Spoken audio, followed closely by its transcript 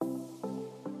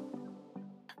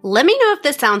Let me know if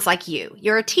this sounds like you.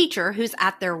 You're a teacher who's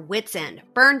at their wits' end,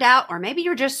 burned out, or maybe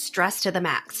you're just stressed to the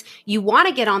max. You want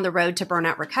to get on the road to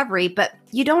burnout recovery, but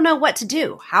you don't know what to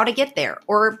do, how to get there,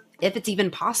 or if it's even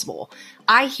possible.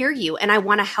 I hear you and I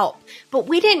want to help, but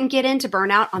we didn't get into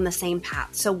burnout on the same path,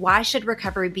 so why should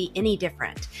recovery be any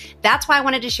different? That's why I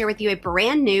wanted to share with you a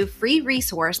brand new free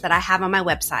resource that I have on my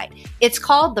website. It's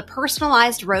called the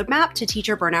Personalized Roadmap to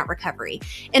Teacher Burnout Recovery.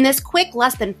 In this quick,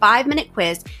 less than 5-minute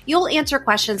quiz, you'll answer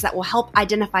questions that will help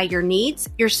identify your needs,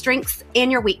 your strengths,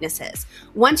 and your weaknesses.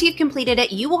 Once you've completed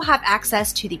it, you will have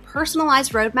access to the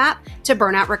personalized roadmap to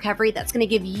burnout recovery that's going to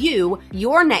give you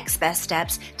your next best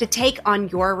steps to take on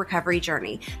your recovery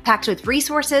journey, packed with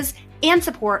resources and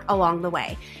support along the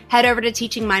way. Head over to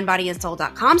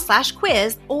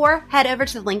teachingmindbodyandsoul.com/quiz or head over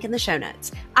to the link in the show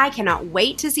notes. I cannot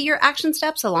wait to see your action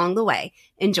steps along the way.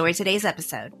 Enjoy today's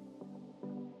episode.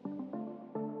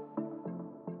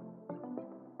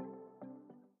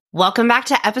 Welcome back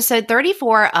to episode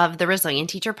 34 of the Resilient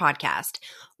Teacher Podcast.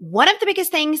 One of the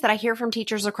biggest things that I hear from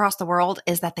teachers across the world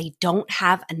is that they don't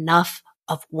have enough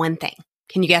of one thing.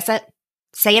 Can you guess it?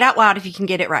 Say it out loud if you can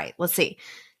get it right. Let's see.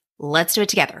 Let's do it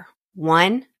together.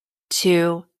 1,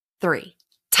 2, 3.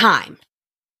 Time.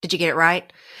 Did you get it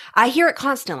right? I hear it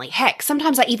constantly. Heck,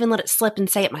 sometimes I even let it slip and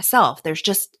say it myself. There's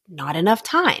just not enough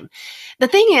time. The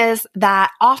thing is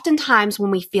that oftentimes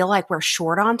when we feel like we're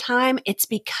short on time, it's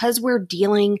because we're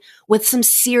dealing with some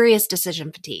serious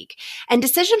decision fatigue. And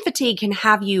decision fatigue can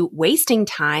have you wasting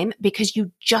time because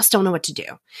you just don't know what to do.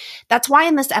 That's why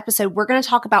in this episode, we're going to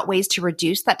talk about ways to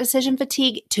reduce that decision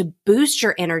fatigue, to boost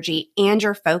your energy and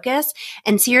your focus.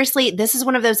 And seriously, this is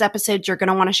one of those episodes you're going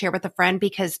to want to share with a friend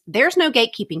because there's no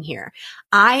gatekeeping here.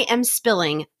 I am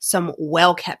spilling some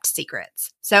well-kept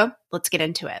secrets. So let's get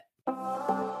into it.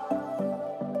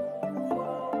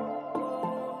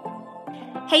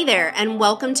 Hey there, and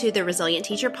welcome to the Resilient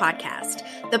Teacher Podcast,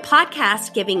 the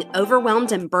podcast giving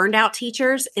overwhelmed and burned out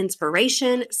teachers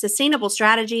inspiration, sustainable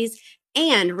strategies,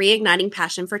 and reigniting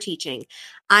passion for teaching.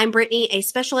 I'm Brittany, a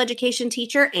special education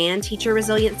teacher and teacher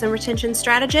resilience and retention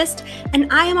strategist,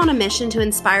 and I am on a mission to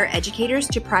inspire educators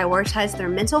to prioritize their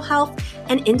mental health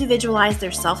and individualize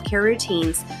their self-care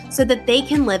routines so that they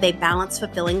can live a balanced,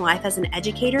 fulfilling life as an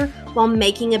educator while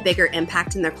making a bigger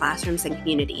impact in their classrooms and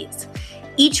communities.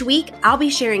 Each week, I'll be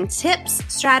sharing tips,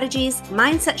 strategies,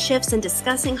 mindset shifts, and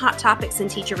discussing hot topics in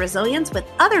teacher resilience with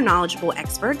other knowledgeable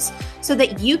experts so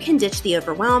that you can ditch the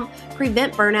overwhelm,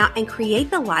 prevent burnout, and create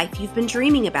the life you've been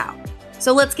dreaming about.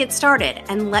 So let's get started,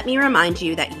 and let me remind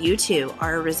you that you too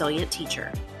are a resilient teacher.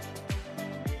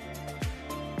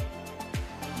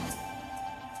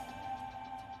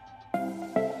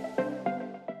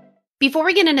 Before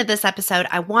we get into this episode,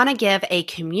 I want to give a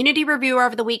community reviewer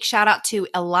of the week shout out to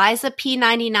Eliza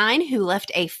P99, who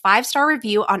left a 5-star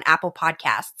review on Apple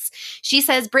Podcasts. She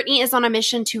says, Brittany is on a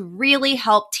mission to really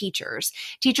help teachers.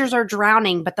 Teachers are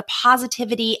drowning, but the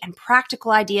positivity and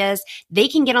practical ideas they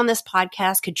can get on this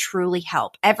podcast could truly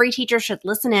help. Every teacher should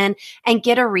listen in and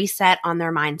get a reset on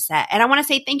their mindset. And I want to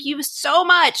say thank you so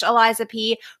much, Eliza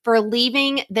P, for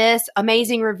leaving this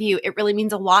amazing review. It really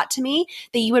means a lot to me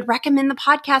that you would recommend the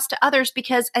podcast to others,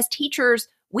 because as teachers,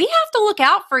 we have to look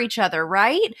out for each other,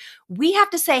 right? We have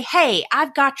to say, hey,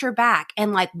 I've got your back.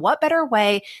 And like, what better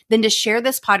way than to share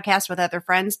this podcast with other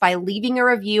friends by leaving a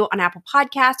review on Apple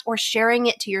Podcasts or sharing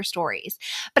it to your stories.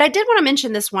 But I did want to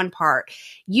mention this one part.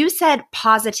 You said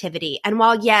positivity. And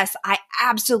while yes, I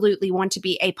absolutely want to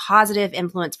be a positive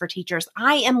influence for teachers,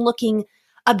 I am looking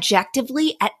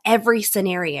objectively at every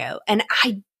scenario. And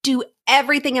I do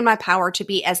everything in my power to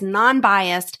be as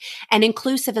non-biased and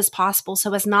inclusive as possible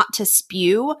so as not to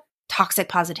spew toxic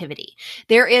positivity.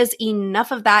 There is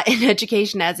enough of that in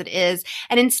education as it is.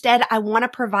 And instead, I want to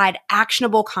provide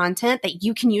actionable content that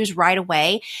you can use right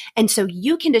away. And so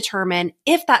you can determine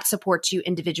if that supports you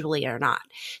individually or not.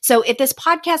 So if this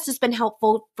podcast has been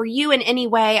helpful for you in any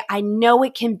way, I know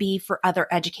it can be for other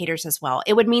educators as well.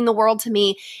 It would mean the world to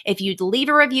me if you'd leave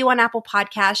a review on Apple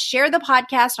Podcasts, share the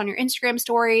podcast on your Instagram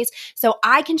stories so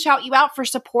I can shout you out for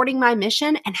supporting my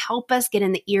mission and help us get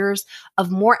in the ears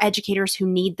of more educators who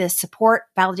need this support,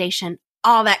 validation,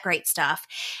 all that great stuff.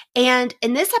 And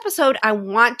in this episode, I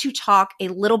want to talk a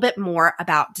little bit more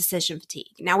about decision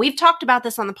fatigue. Now, we've talked about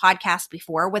this on the podcast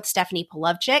before with Stephanie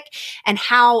Polovchik and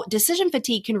how decision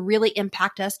fatigue can really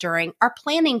impact us during our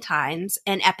planning times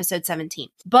in episode 17.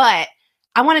 But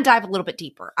I want to dive a little bit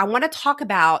deeper. I want to talk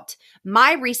about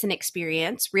my recent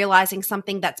experience realizing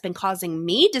something that's been causing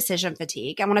me decision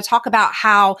fatigue. I want to talk about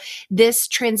how this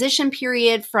transition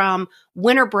period from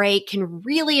winter break can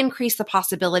really increase the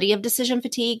possibility of decision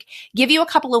fatigue, give you a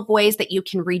couple of ways that you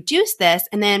can reduce this,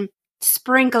 and then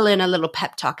sprinkle in a little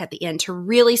pep talk at the end to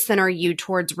really center you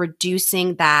towards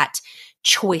reducing that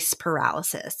choice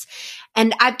paralysis.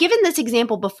 And I've given this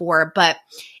example before, but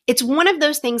it's one of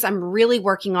those things I'm really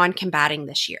working on combating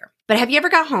this year. But have you ever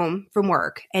got home from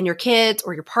work and your kids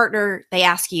or your partner, they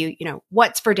ask you,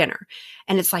 what's for dinner?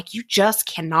 And it's like, you just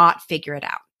cannot figure it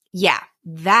out. Yeah,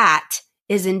 that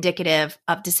is indicative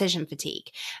of decision fatigue.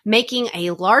 Making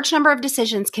a large number of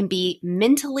decisions can be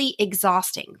mentally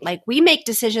exhausting. Like we make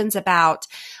decisions about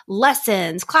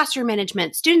lessons, classroom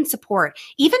management, student support,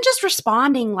 even just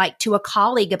responding like to a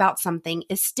colleague about something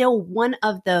is still one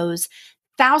of those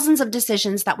thousands of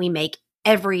decisions that we make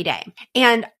every day.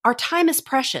 And our time is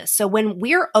precious. So when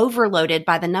we're overloaded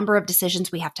by the number of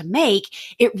decisions we have to make,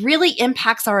 it really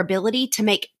impacts our ability to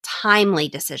make timely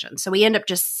decisions. So we end up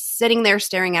just sitting there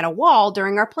staring at a wall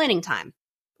during our planning time.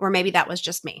 Or maybe that was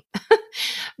just me.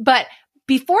 But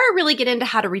before I really get into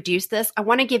how to reduce this, I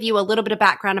want to give you a little bit of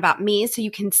background about me so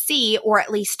you can see or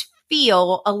at least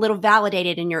feel a little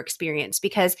validated in your experience.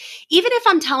 Because even if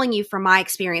I'm telling you from my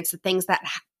experience the things that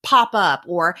pop up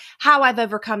or how I've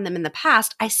overcome them in the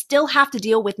past, I still have to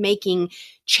deal with making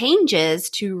changes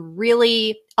to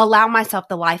really allow myself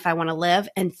the life I want to live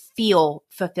and feel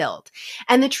fulfilled.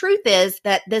 And the truth is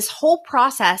that this whole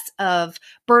process of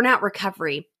burnout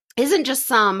recovery isn't just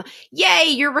some, yay,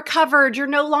 you're recovered, you're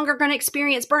no longer going to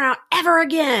experience burnout ever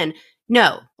again.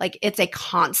 No, like it's a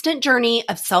constant journey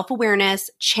of self-awareness,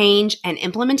 change, and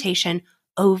implementation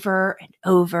over and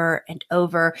over and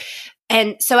over.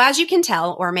 And so as you can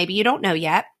tell, or maybe you don't know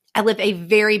yet, I live a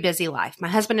very busy life. My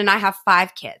husband and I have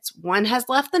 5 kids. 1 has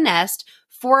left the nest,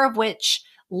 4 of which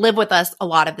live with us a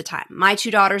lot of the time. My 2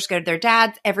 daughters go to their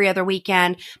dads every other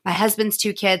weekend. My husband's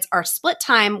 2 kids are split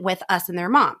time with us and their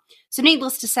mom. So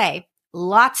needless to say,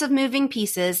 lots of moving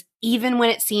pieces, even when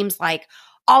it seems like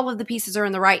all of the pieces are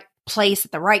in the right place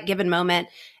at the right given moment.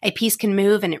 A piece can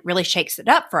move and it really shakes it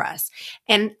up for us.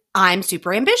 And I'm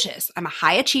super ambitious. I'm a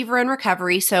high achiever in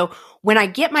recovery. So when I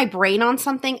get my brain on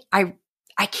something, I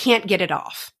can't get it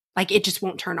off. Like it just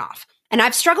won't turn off. And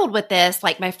I've struggled with this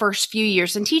like my first few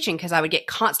years in teaching because I would get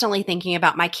constantly thinking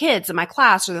about my kids and my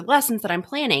class or the lessons that I'm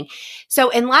planning. So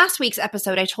in last week's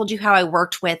episode, I told you how I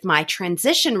worked with my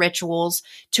transition rituals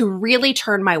to really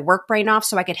turn my work brain off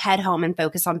so I could head home and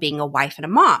focus on being a wife and a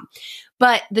mom.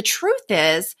 But the truth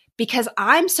is, because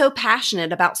I'm so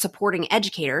passionate about supporting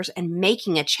educators and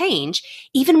making a change,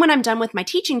 even when I'm done with my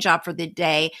teaching job for the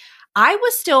day, I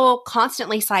was still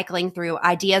constantly cycling through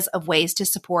ideas of ways to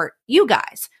support you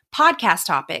guys. Podcast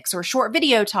topics or short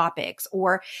video topics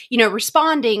or,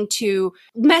 responding to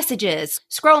messages,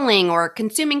 scrolling or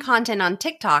consuming content on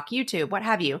TikTok, YouTube, what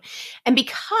have you. And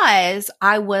because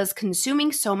I was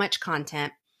consuming so much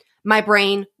content, my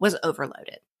brain was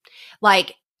overloaded.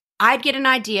 Like I'd get an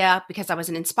idea because I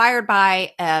wasn't inspired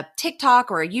by a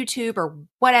TikTok or a YouTube or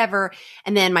whatever.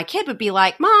 And then my kid would be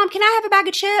like, Mom, can I have a bag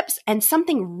of chips? And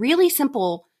something really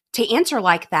simple to answer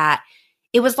like that.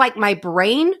 It was like my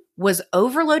brain was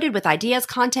overloaded with ideas,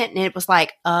 content, and it was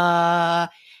like, and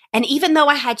even though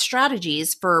I had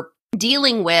strategies for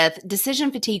dealing with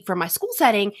decision fatigue from my school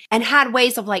setting and had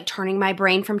ways of like turning my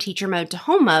brain from teacher mode to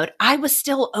home mode, I was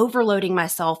still overloading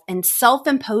myself and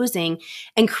self-imposing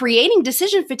and creating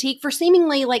decision fatigue for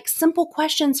seemingly like simple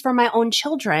questions for my own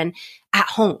children at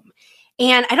home.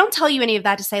 And I don't tell you any of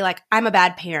that to say like, I'm a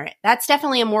bad parent. That's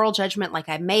definitely a moral judgment like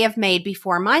I may have made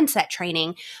before mindset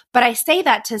training. But I say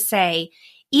that to say,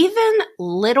 even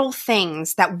little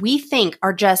things that we think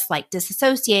are just like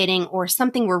disassociating or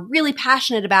something we're really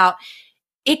passionate about,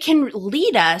 it can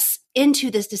lead us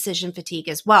into this decision fatigue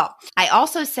as well. I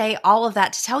also say all of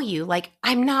that to tell you, like,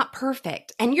 I'm not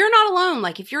perfect and you're not alone.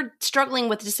 Like if you're struggling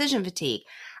with decision fatigue,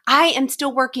 I am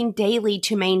still working daily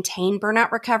to maintain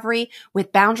burnout recovery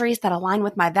with boundaries that align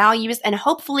with my values. And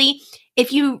hopefully,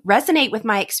 if you resonate with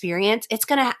my experience, it's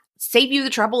going to save you the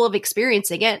trouble of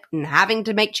experiencing it and having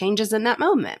to make changes in that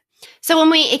moment. So when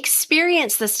we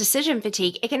experience this decision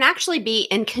fatigue, it can actually be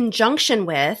in conjunction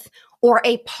with or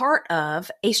a part of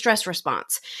a stress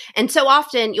response. And so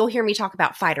often you'll hear me talk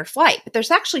about fight or flight, but there's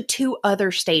actually 2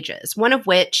 other stages, one of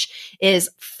which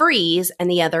is freeze and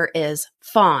the other is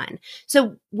fawn.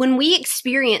 So when we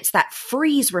experience that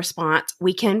freeze response,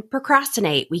 we can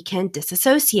procrastinate, we can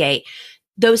disassociate.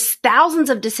 Those thousands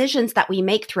of decisions that we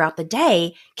make throughout the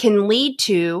day can lead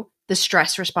to the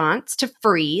stress response to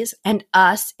freeze and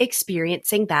us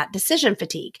experiencing that decision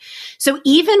fatigue. So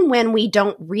even when we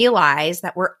don't realize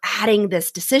that we're adding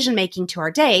this decision making to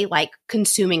our day, like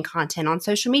consuming content on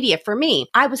social media, for me,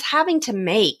 I was having to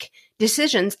make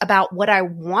decisions about what I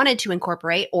wanted to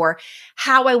incorporate or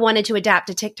how I wanted to adapt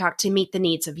to TikTok to meet the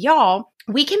needs of y'all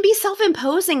we can be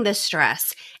self-imposing this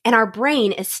stress, and our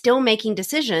brain is still making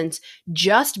decisions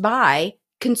just by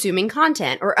consuming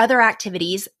content or other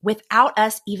activities without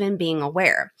us even being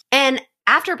aware. And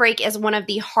after break is one of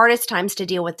the hardest times to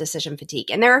deal with decision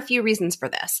fatigue. And there are a few reasons for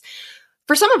this.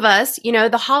 For some of us,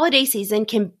 the holiday season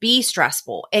can be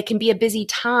stressful. It can be a busy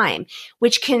time,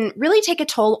 which can really take a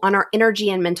toll on our energy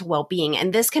and mental well-being.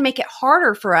 And this can make it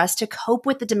harder for us to cope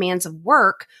with the demands of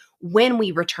work when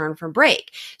we return from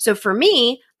break. So for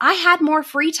me, I had more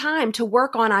free time to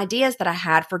work on ideas that I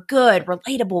had for good,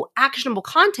 relatable, actionable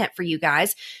content for you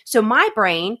guys. So my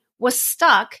brain was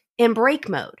stuck in break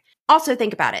mode. Also,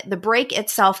 think about it. The break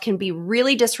itself can be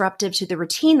really disruptive to the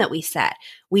routine that we set.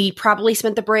 We probably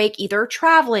spent the break either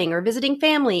traveling or visiting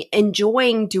family,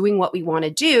 enjoying doing what we want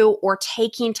to do, or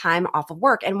taking time off of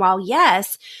work. And while,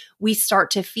 yes, we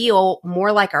start to feel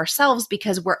more like ourselves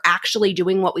because we're actually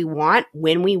doing what we want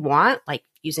when we want, like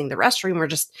using the restroom or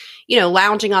just,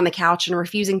 lounging on the couch and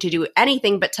refusing to do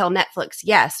anything but tell Netflix,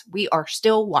 yes, we are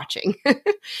still watching.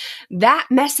 That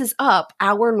messes up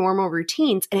our normal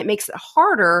routines, and it makes it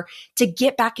harder to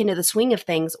get back into the swing of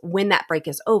things when that break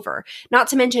is over. Not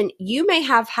to mention, you may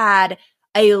have had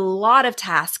a lot of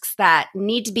tasks that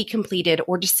need to be completed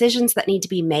or decisions that need to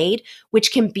be made,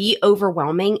 which can be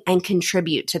overwhelming and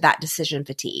contribute to that decision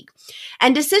fatigue.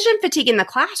 And decision fatigue in the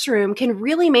classroom can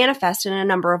really manifest in a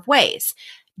number of ways.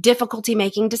 Difficulty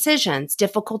making decisions,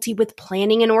 difficulty with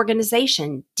planning and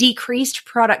organization, decreased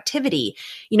productivity,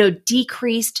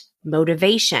 decreased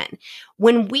motivation.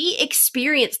 When we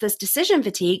experience this decision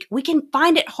fatigue, we can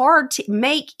find it hard to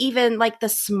make even like the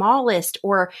smallest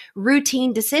or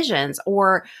routine decisions,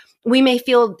 or we may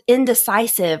feel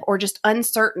indecisive or just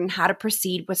uncertain how to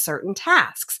proceed with certain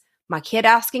tasks. My kid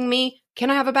asking me, "Can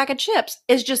I have a bag of chips?"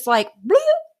 is just like,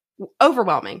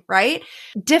 overwhelming, right?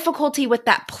 Difficulty with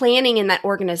that planning and that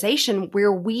organization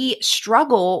where we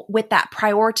struggle with that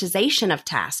prioritization of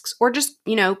tasks or just,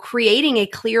 creating a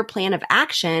clear plan of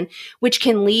action, which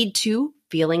can lead to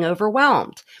feeling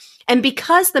overwhelmed. And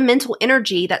because the mental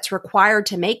energy that's required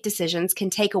to make decisions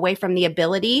can take away from the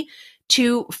ability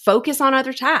to focus on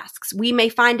other tasks, we may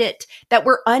find it that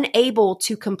we're unable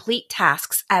to complete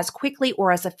tasks as quickly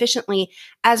or as efficiently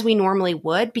as we normally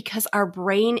would because our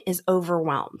brain is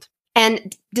overwhelmed.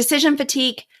 And decision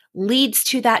fatigue leads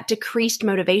to that decreased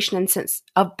motivation and sense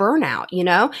of burnout.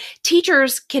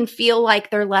 Teachers can feel like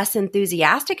they're less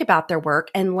enthusiastic about their work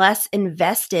and less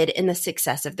invested in the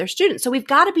success of their students. So we've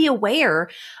got to be aware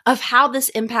of how this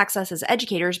impacts us as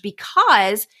educators,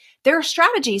 because there are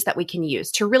strategies that we can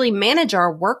use to really manage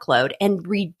our workload and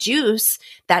reduce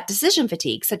that decision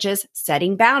fatigue, such as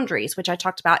setting boundaries, which I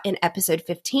talked about in episode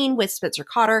 15 with Spencer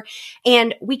Cotter.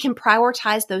 And we can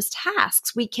prioritize those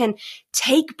tasks. We can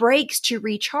take breaks to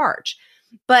recharge.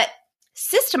 But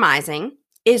systemizing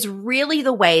is really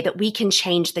the way that we can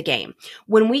change the game.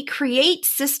 When we create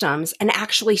systems and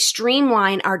actually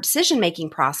streamline our decision-making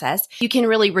process, you can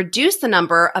really reduce the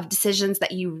number of decisions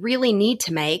that you really need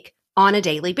to make on a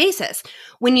daily basis.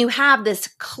 When you have this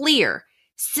clear,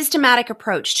 systematic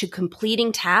approach to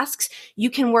completing tasks, you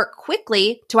can work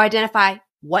quickly to identify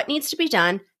what needs to be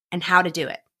done and how to do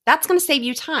it. That's going to save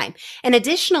you time. And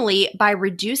additionally, by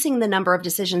reducing the number of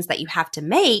decisions that you have to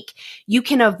make, you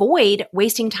can avoid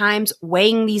wasting times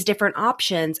weighing these different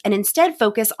options and instead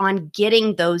focus on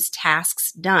getting those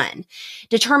tasks done.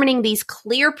 Determining these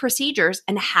clear procedures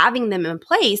and having them in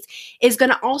place is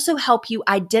going to also help you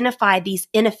identify these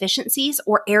inefficiencies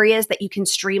or areas that you can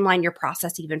streamline your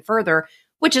process even further,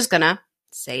 which is going to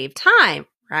save time,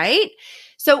 right?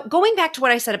 So going back to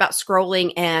what I said about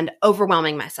scrolling and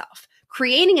overwhelming myself,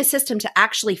 creating a system to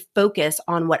actually focus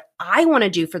on what I want to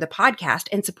do for the podcast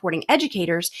and supporting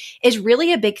educators is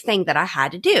really a big thing that I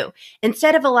had to do.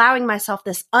 Instead of allowing myself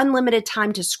this unlimited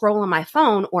time to scroll on my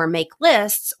phone or make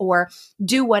lists or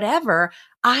do whatever,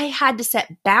 I had to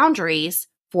set boundaries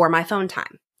for my phone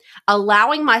time,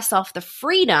 allowing myself the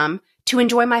freedom to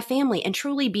enjoy my family and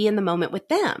truly be in the moment with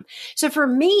them. So for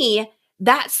me,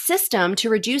 that system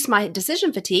to reduce my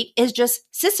decision fatigue is just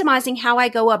systemizing how I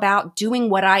go about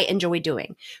doing what I enjoy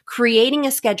doing, creating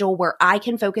a schedule where I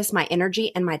can focus my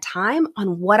energy and my time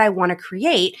on what I want to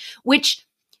create, which,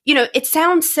 it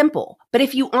sounds simple, but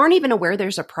if you aren't even aware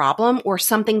there's a problem or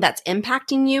something that's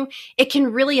impacting you, it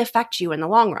can really affect you in the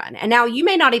long run. And now you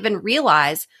may not even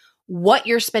realize what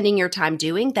you're spending your time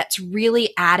doing that's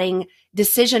really adding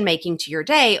decision making to your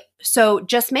day. So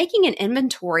just making an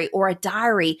inventory or a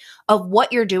diary of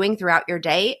what you're doing throughout your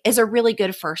day is a really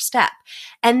good first step.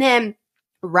 And then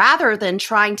rather than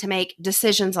trying to make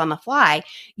decisions on the fly,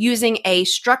 using a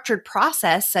structured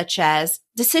process such as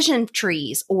decision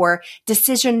trees or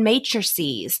decision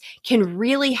matrices can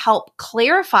really help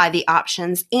clarify the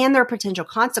options and their potential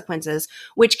consequences,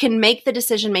 which can make the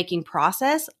decision-making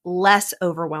process less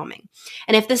overwhelming.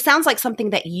 And if this sounds like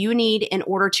something that you need in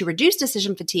order to reduce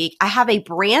decision fatigue, I have a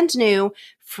brand new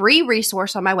free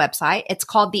resource on my website. It's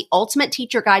called The Ultimate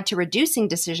Teacher Guide to Reducing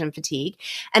Decision Fatigue.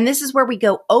 And this is where we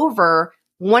go over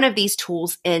one of these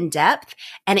tools in depth,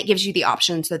 and it gives you the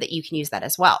option so that you can use that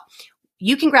as well.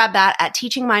 You can grab that at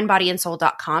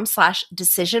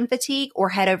teachingmindbodyandsoul.com/decision fatigue or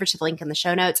head over to the link in the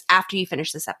show notes after you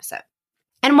finish this episode.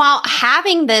 And while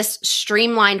having this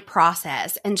streamlined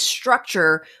process and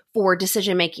structure for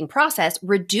decision-making process,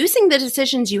 reducing the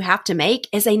decisions you have to make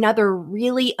is another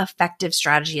really effective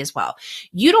strategy as well.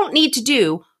 You don't need to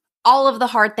do all of the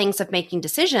hard things of making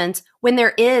decisions when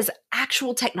there is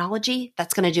actual technology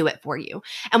that's going to do it for you.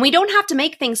 And we don't have to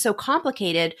make things so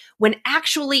complicated when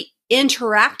actually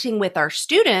interacting with our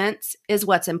students is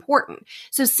what's important.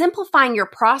 So simplifying your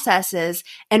processes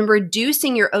and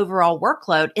reducing your overall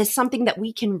workload is something that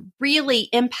we can really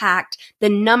impact the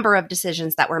number of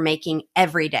decisions that we're making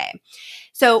every day.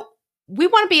 So we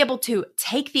want to be able to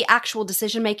take the actual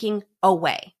decision making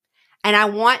away. And I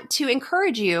want to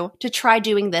encourage you to try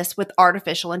doing this with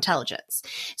artificial intelligence.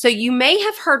 So you may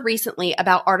have heard recently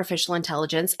about artificial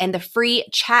intelligence and the free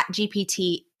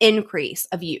ChatGPT increase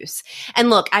of use. And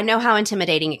look, I know how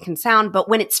intimidating it can sound, but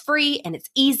when it's free and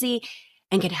it's easy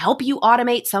and can help you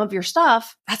automate some of your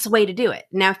stuff, that's the way to do it.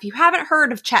 Now, if you haven't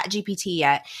heard of ChatGPT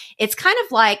yet, it's kind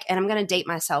of like, and I'm going to date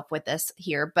myself with this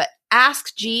here, but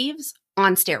Ask Jeeves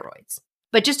on steroids.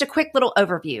 But just a quick little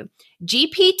overview.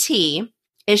 GPT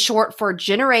is short for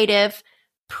Generative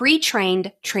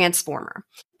Pre-trained Transformer.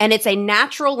 And it's a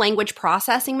natural language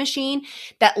processing machine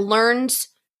that learns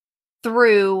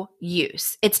through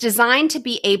use. It's designed to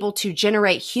be able to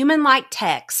generate human-like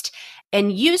text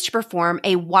and used to perform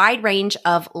a wide range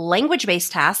of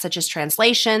language-based tasks such as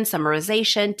translation,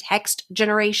 summarization, text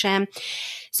generation.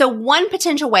 So one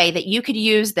potential way that you could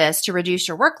use this to reduce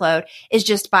your workload is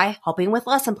just by helping with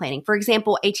lesson planning. For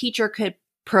example, a teacher could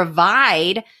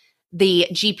provide the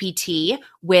GPT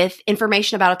with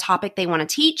information about a topic they want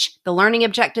to teach, the learning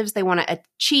objectives they want to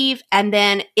achieve, and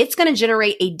then it's going to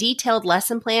generate a detailed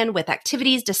lesson plan with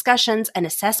activities, discussions, an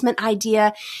assessment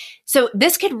idea. So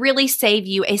this could really save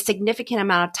you a significant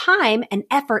amount of time and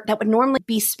effort that would normally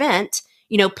be spent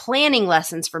planning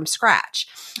lessons from scratch.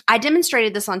 I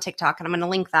demonstrated this on TikTok, and I'm going to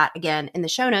link that again in the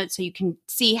show notes so you can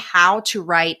see how to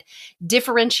write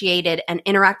differentiated and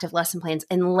interactive lesson plans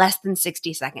in less than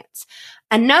 60 seconds.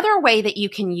 Another way that you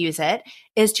can use it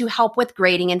is to help with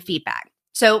grading and feedback.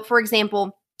 So, for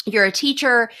example, if you're a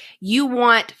teacher, you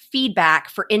want feedback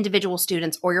for individual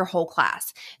students or your whole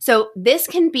class. So this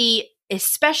can be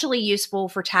especially useful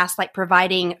for tasks like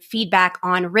providing feedback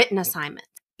on written assignments,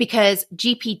 because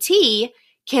GPT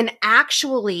can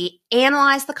actually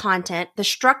analyze the content, the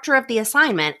structure of the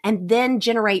assignment, and then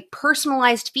generate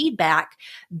personalized feedback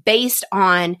based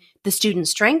on the student's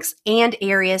strengths and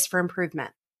areas for improvement.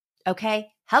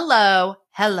 Okay? Hello.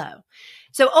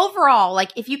 So overall,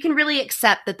 if you can really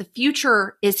accept that the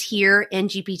future is here in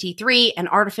GPT-3 and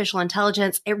artificial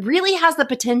intelligence, it really has the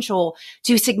potential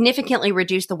to significantly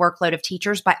reduce the workload of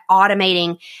teachers by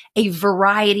automating a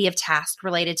variety of tasks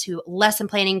related to lesson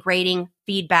planning, grading,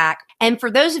 feedback. And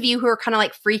for those of you who are kind of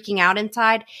freaking out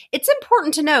inside, it's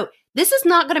important to note this is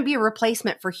not going to be a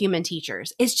replacement for human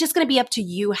teachers. It's just going to be up to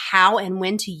you how and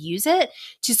when to use it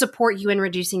to support you in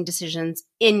reducing decisions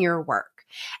in your work.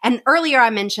 And earlier I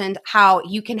mentioned how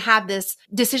you can have this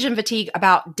decision fatigue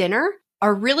about dinner.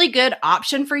 A really good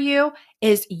option for you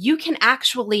is you can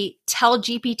actually tell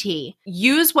GPT,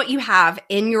 use what you have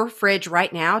in your fridge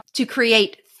right now to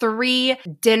create 3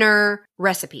 dinner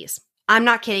recipes. I'm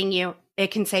not kidding you.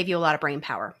 It can save you a lot of brain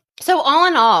power. So all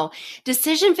in all,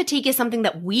 decision fatigue is something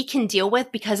that we can deal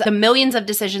with because of the millions of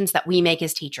decisions that we make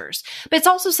as teachers. But it's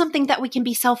also something that we can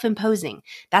be self-imposing.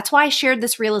 That's why I shared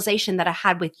this realization that I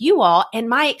had with you all and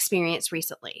my experience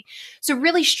recently. So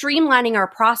really streamlining our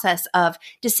process of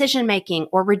decision making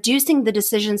or reducing the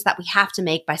decisions that we have to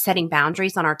make by setting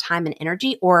boundaries on our time and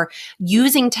energy, or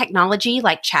using technology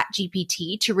like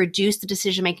ChatGPT to reduce the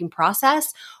decision making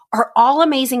process are all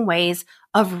amazing ways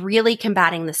of really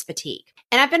combating this fatigue.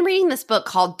 And I've been reading this book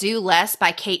called Do Less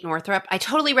by Kate Northrup. I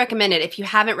totally recommend it. If you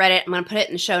haven't read it, I'm going to put it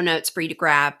in the show notes for you to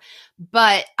grab.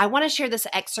 But I want to share this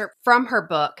excerpt from her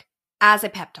book as a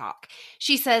pep talk.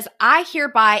 She says, I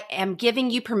hereby am giving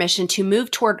you permission to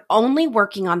move toward only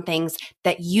working on things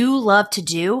that you love to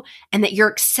do and that you're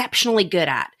exceptionally good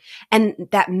at, and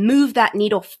that move that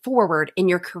needle forward in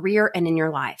your career and in your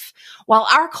life. While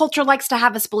our culture likes to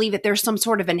have us believe that there's some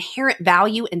sort of inherent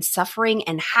value in suffering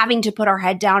and having to put our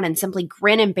head down and simply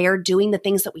grin and bear doing the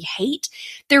things that we hate,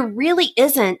 there really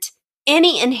isn't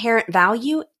any inherent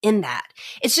value in that.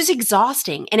 It's just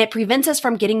exhausting, and it prevents us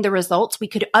from getting the results we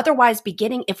could otherwise be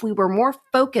getting if we were more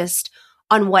focused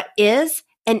on what is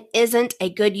and isn't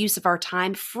a good use of our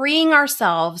time, freeing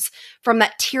ourselves from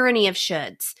that tyranny of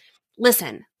shoulds.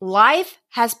 Listen, life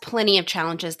has plenty of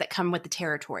challenges that come with the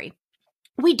territory.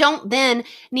 We don't then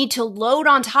need to load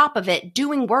on top of it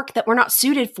doing work that we're not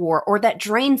suited for or that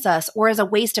drains us or is a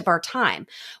waste of our time.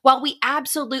 While we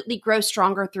absolutely grow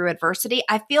stronger through adversity,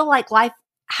 I feel like life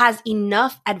has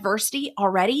enough adversity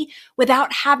already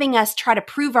without having us try to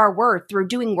prove our worth through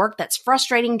doing work that's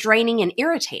frustrating, draining, and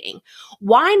irritating.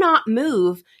 Why not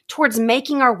move towards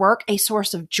making our work a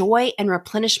source of joy and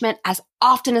replenishment as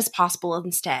often as possible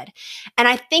instead? And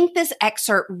I think this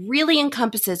excerpt really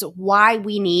encompasses why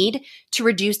we need to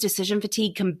reduce decision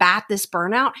fatigue, combat this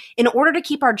burnout in order to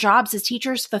keep our jobs as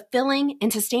teachers fulfilling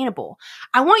and sustainable.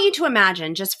 I want you to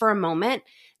imagine just for a moment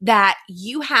that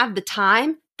you have the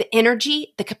time, the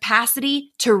energy, the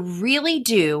capacity to really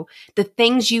do the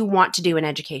things you want to do in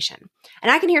education.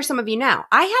 And I can hear some of you now.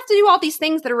 I have to do all these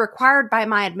things that are required by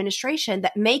my administration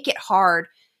that make it hard,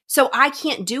 so I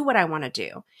can't do what I want to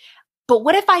do. But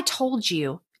what if I told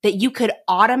you that you could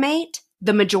automate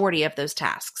the majority of those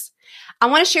tasks? I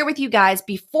want to share with you guys,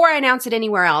 before I announce it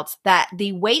anywhere else, that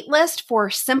the waitlist for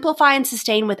Simplify and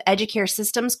Sustain with Educare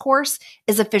Systems course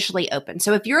is officially open.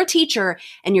 So if you're a teacher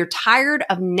and you're tired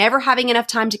of never having enough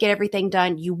time to get everything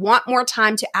done, you want more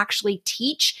time to actually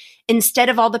teach instead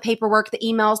of all the paperwork, the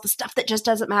emails, the stuff that just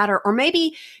doesn't matter, or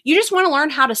maybe you just want to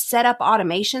learn how to set up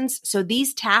automations so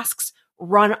these tasks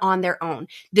run on their own.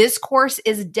 This course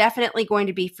is definitely going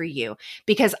to be for you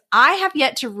because I have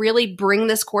yet to really bring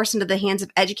this course into the hands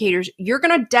of educators. You're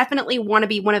going to definitely want to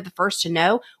be one of the first to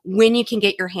know when you can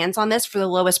get your hands on this for the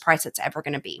lowest price it's ever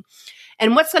going to be.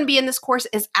 And what's going to be in this course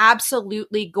is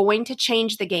absolutely going to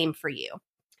change the game for you.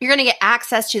 You're going to get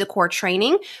access to the core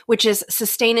training, which is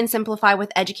Sustain and Simplify with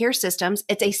Educare Systems.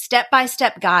 It's a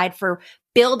step-by-step guide for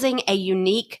building a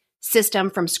unique system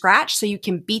from scratch so you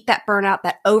can beat that burnout,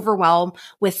 that overwhelm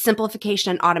with simplification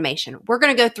and automation. We're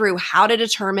going to go through how to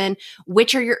determine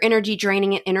which are your energy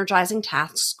draining and energizing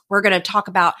tasks. We're going to talk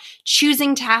about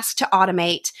choosing tasks to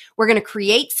automate. We're going to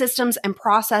create systems and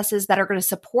processes that are going to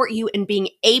support you in being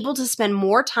able to spend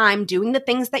more time doing the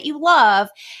things that you love,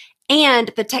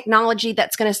 and the technology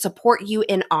that's going to support you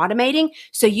in automating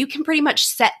so you can pretty much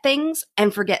set things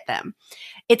and forget them.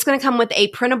 It's going to come with a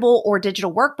printable or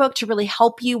digital workbook to really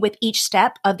help you with each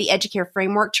step of the Educare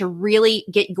framework to really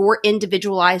get your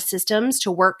individualized systems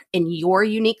to work in your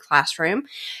unique classroom.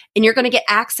 And you're going to get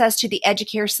access to the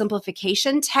Educare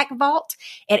Simplification Tech Vault.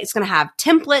 And it's going to have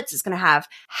templates. It's going to have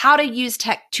how to use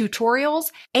tech tutorials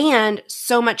and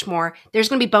so much more. There's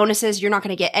going to be bonuses you're not going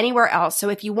to get anywhere else. So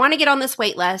if you want to get on this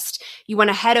wait list, you want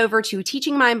to head over to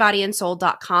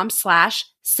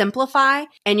teachingmindbodyandsoul.com/simplify,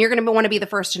 and you're going to want to be the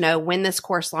first to know when this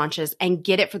course launches and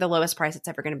get it for the lowest price it's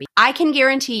ever going to be. I can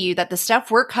guarantee you that the stuff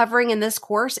we're covering in this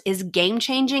course is game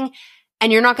changing,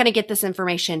 and you're not going to get this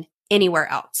information anywhere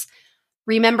else.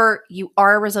 Remember, you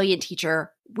are a resilient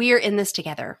teacher. We're in this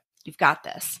together. You've got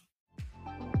this.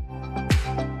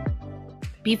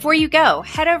 Before you go,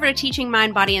 head over to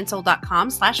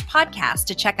teachingmindbodyandsoul.com/podcast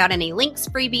to check out any links,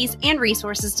 freebies, and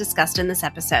resources discussed in this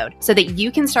episode so that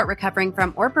you can start recovering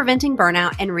from or preventing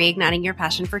burnout and reigniting your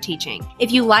passion for teaching.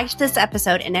 If you liked this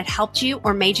episode and it helped you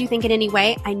or made you think in any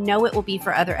way, I know it will be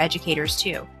for other educators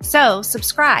too. So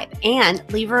subscribe and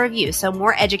leave a review so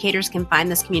more educators can find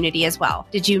this community as well.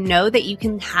 Did you know that you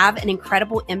can have an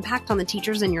incredible impact on the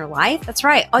teachers in your life? That's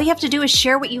right. All you have to do is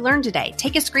share what you learned today.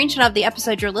 Take a screenshot of the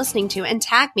episode you're listening to and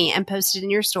tag me and post it in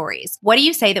your stories. What do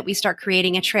you say that we start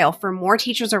creating a trail for more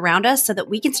teachers around us so that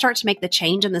we can start to make the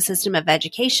change in the system of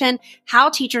education, how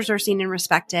teachers are seen and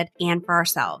respected, and for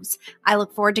ourselves? I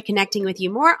look forward to connecting with you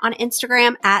more on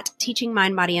Instagram at Teaching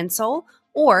Mind, Body, and Soul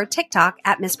or TikTok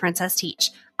at Miss Princess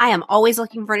Teach. I am always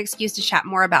looking for an excuse to chat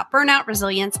more about burnout,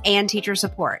 resilience, and teacher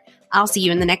support. I'll see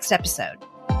you in the next episode.